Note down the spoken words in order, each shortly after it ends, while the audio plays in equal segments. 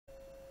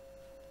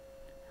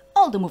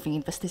all the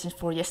moving infestations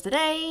for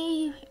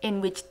yesterday, in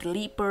which the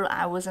leaper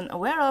I wasn't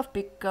aware of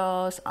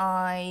because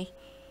I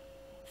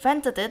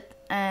vented it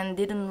and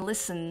didn't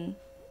listen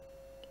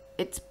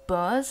its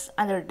buzz,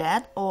 either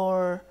that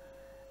or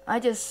I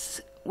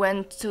just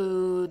went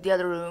to the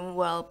other room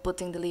while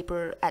putting the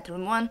leaper at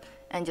room 1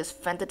 and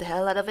just vented the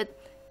hell out of it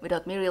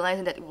without me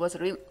realizing that it was a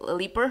real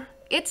leaper.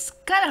 It's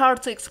kind of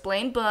hard to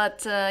explain,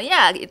 but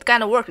yeah, it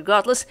kind of worked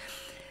regardless.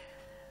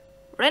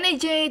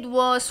 Renegade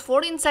was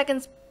 14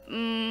 seconds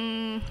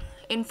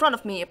in front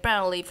of me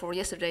apparently for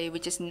yesterday,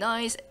 which is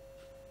nice.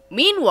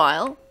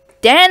 Meanwhile,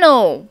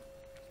 Dano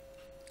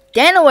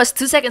was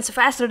 2 seconds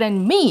faster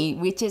than me,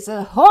 which is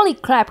a holy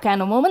crap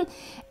kind of moment,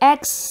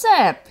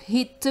 except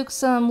he took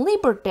some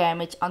leaper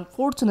damage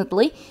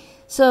unfortunately,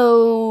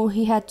 so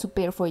he had to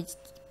pay for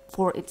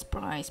its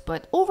price.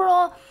 But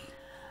overall,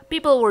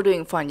 people were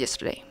doing fine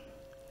yesterday,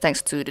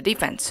 thanks to the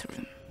defense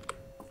room.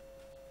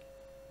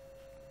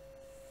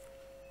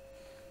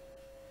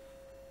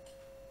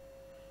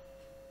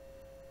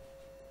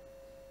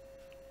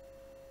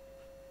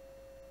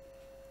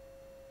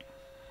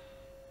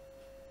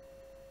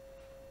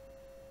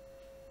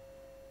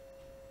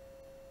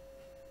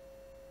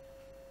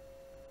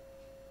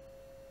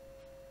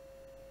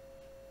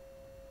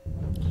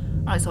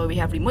 Alright, so we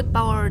have remote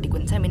power,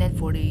 decontaminate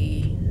for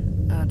the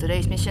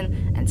today's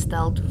mission, and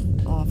stealth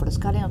for the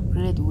scouting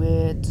upgrade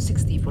with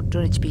 60 for 2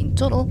 HP in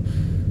total.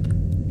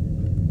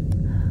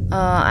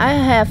 I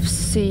have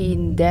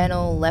seen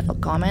Dano left a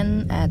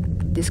comment at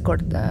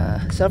Discord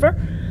server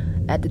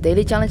at the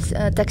Daily Challenge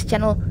text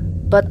channel,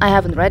 but I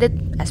haven't read it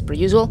as per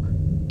usual.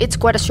 It's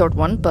quite a short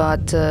one,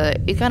 but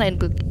it's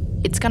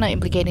kind of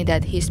implicating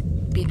that he's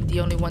been the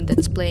only one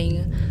that's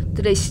playing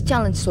today's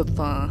challenge so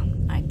far,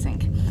 I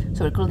think.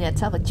 So we're currently at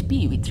 12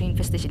 HP with 3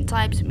 infestation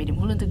types, medium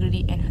hull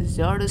integrity and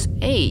hazardous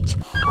age.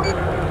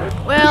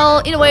 Well,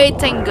 in a way,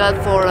 thank God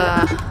for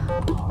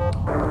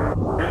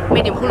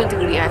medium hull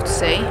integrity, I have to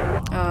say.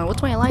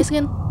 What's my allies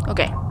again?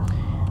 Okay.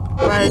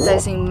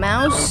 Prioritizing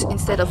mouse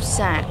instead of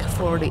sack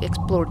for the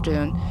explore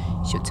zone.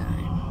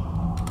 Showtime.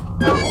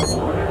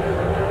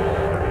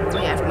 Oh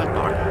yeah, I have remote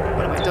power.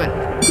 What am I doing?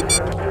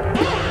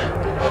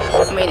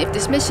 I mean, if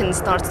this mission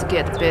starts to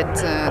get a bit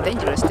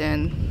dangerous,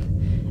 then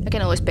I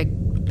can always back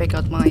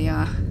out my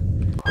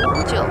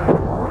chill.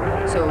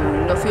 So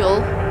no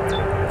fuel,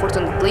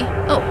 fortunately.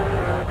 Oh,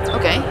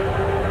 okay.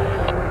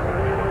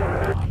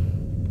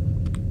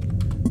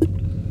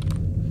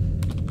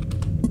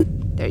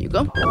 There you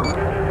go.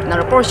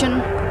 Another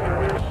portion.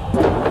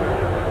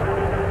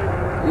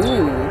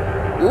 Ooh.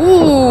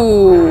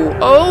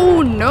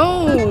 Oh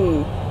no.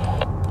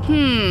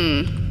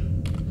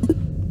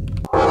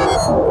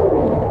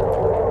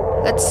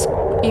 Let's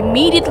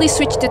immediately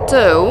switch the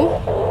tow.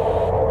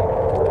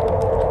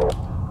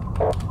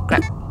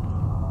 Crap.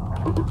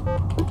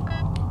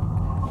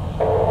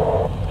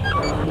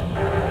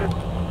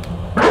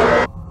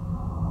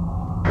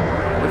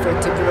 Prefer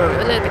to grow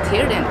a little bit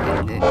here, then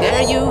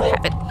there you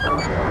have it.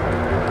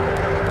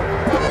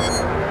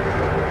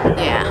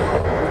 Yeah.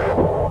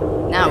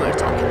 Now we're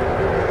talking.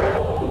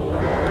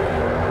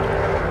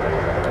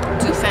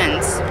 2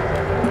 fans.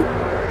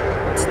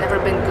 It's never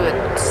been good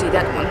to see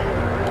that one.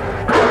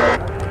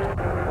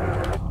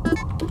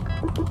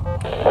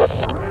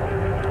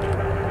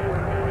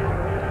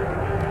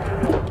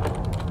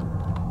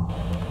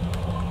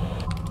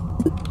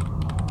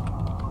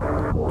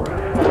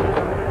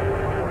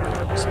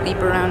 Sleep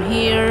around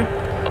here.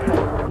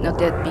 Not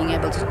yet being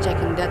able to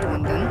check in that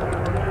one then.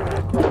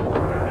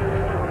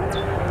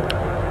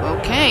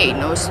 Okay,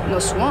 no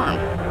swarm.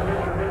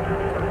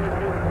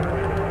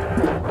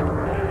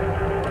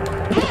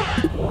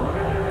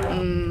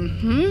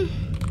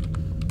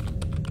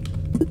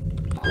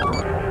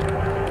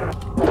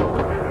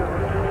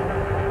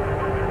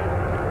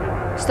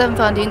 Still haven't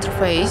found the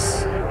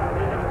interface,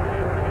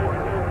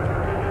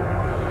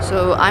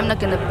 so I'm not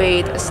gonna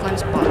bait a slime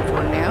spawn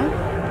for now.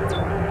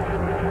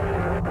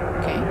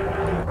 Okay,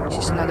 this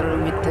is another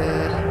room with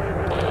the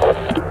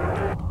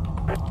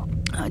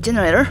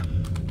generator.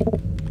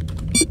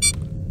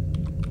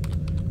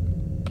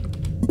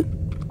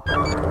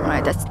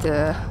 Alright, that's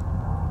the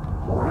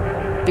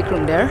big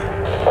room there.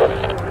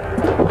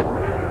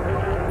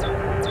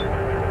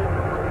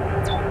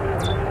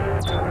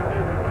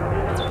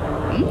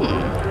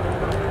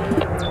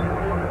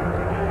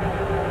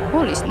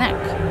 Holy snack.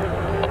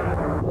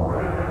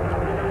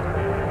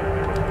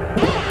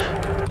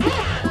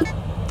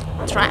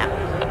 Trap.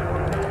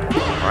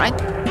 Alright.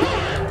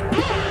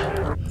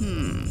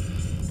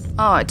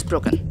 Oh, it's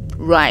broken.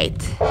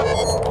 Right.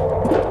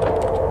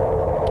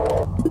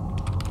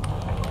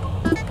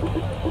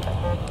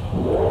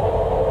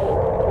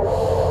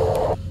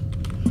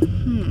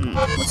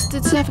 What's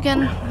this have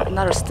again?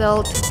 Another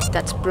stealth.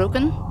 That's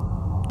broken.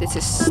 This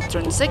is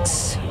turn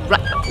 6.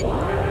 Right.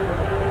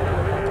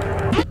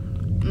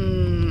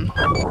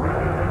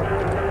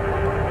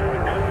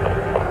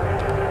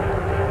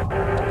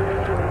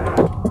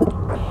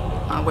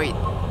 Wait.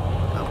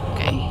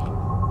 Okay.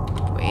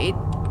 Wait.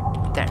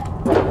 There.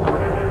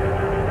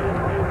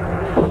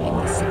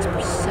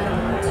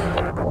 86%.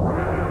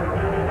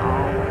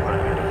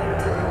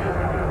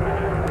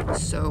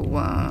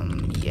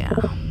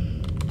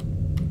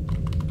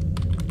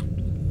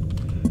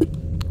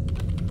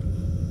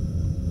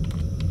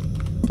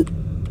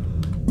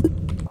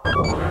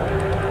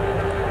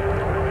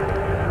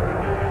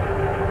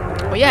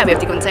 yeah, we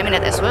have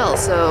decontaminate as well,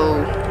 so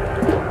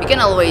we can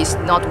always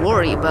not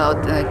worry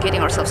about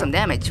getting ourselves some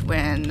damage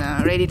when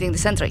radiating the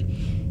sentry.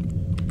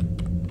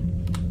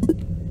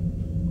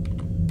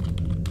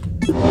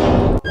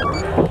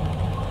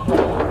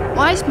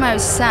 Why is my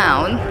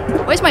sound?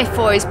 Why is my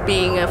voice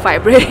being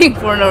vibrating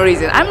for no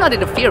reason? I'm not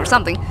in the fear of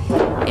something.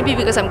 Maybe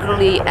because I'm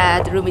currently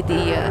at the room with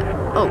the.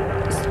 Oh,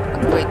 it's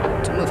a way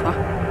to move, huh?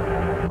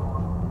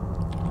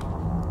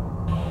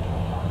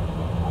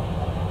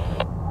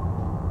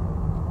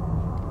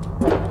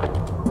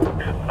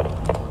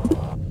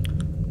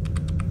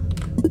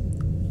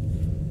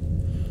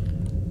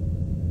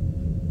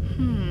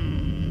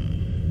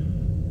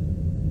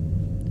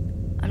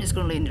 I'm just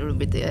currently in the room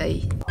with the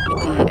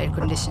air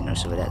conditioner,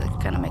 so that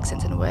kind of makes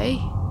sense in a way.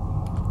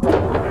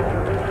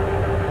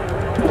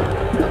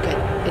 Okay,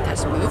 it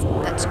has moved.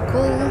 That's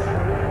cool.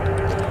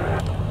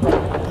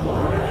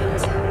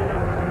 Alright.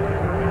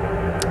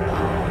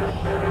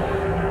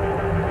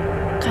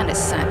 Kind of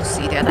sad to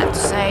see that, I have to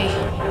say.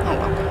 Oh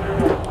well.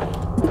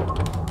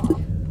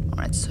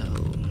 Alright, so.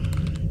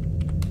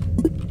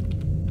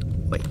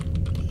 Wait.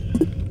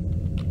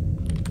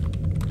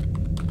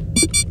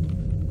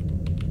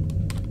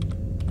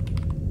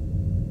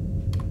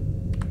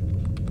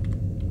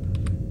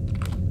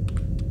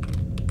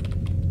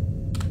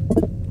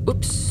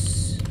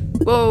 Oops.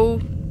 Whoa.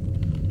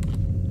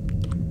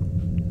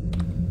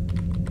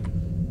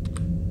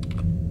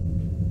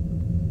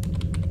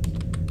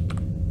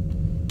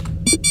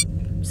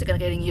 Still kind of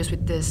getting used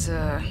with this.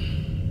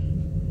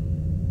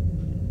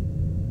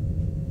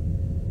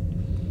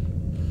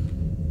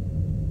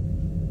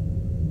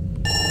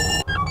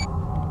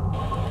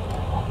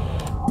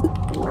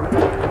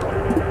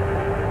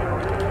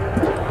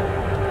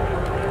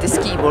 This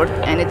keyboard,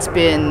 and it's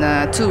been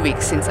 2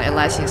 weeks since I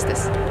last used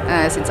this.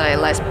 Since I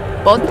last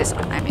bought this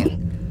one, I mean.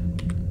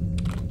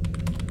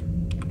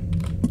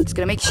 Just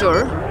gonna make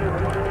sure.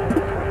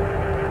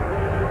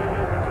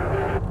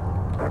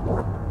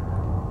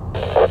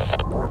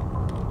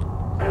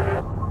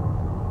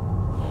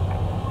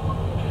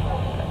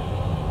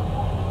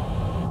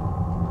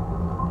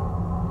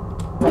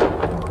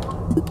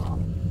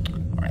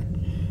 Alright.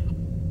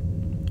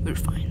 We're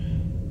fine.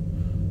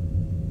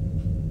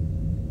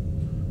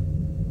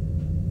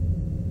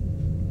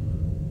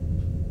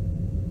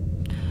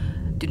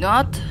 Do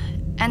not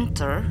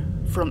enter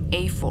from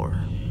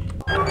A4.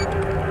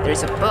 There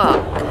is a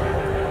bug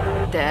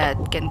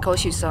that can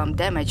cause you some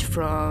damage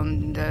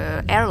from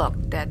the airlock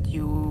that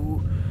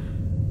you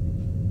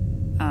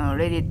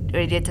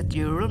radiated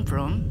your room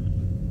from,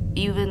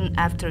 even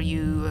after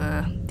you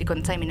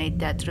decontaminate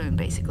that room,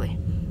 basically.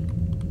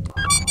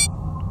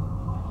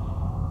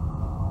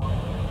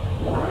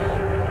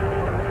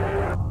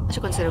 I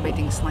should consider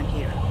baiting slime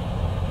here.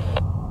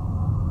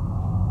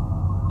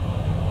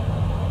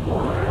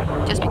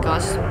 Just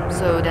because,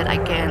 so that I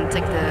can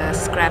take the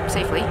scrap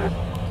safely.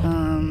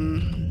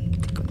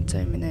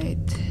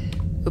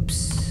 Decontaminate.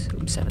 Oops,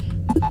 room 7.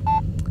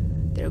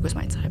 There goes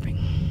my typing.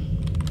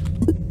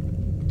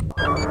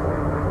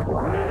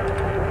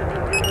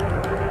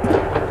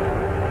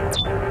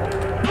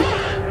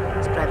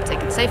 Scrap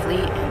taken safely,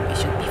 and we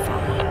should be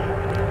fine.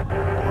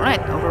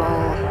 Alright,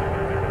 overall,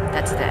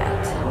 that's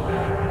that.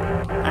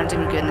 I don't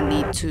think we're gonna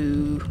need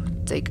to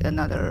take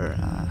another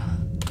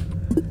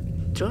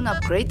drone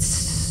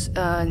upgrades.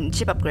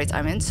 Chip upgrades,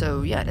 I mean,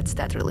 so yeah, that's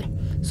that really.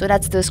 So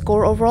that's the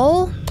score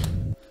overall.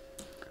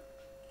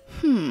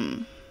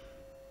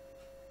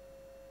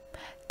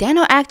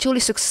 Dano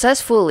actually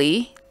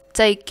successfully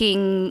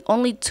taking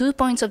only 2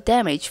 points of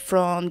damage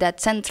from that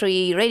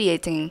sentry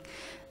radiating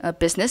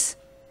business,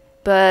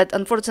 but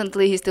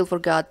unfortunately he still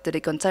forgot to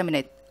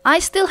decontaminate. I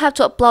still have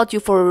to applaud you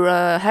for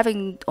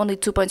having only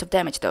 2 points of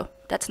damage though.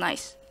 That's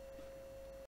nice.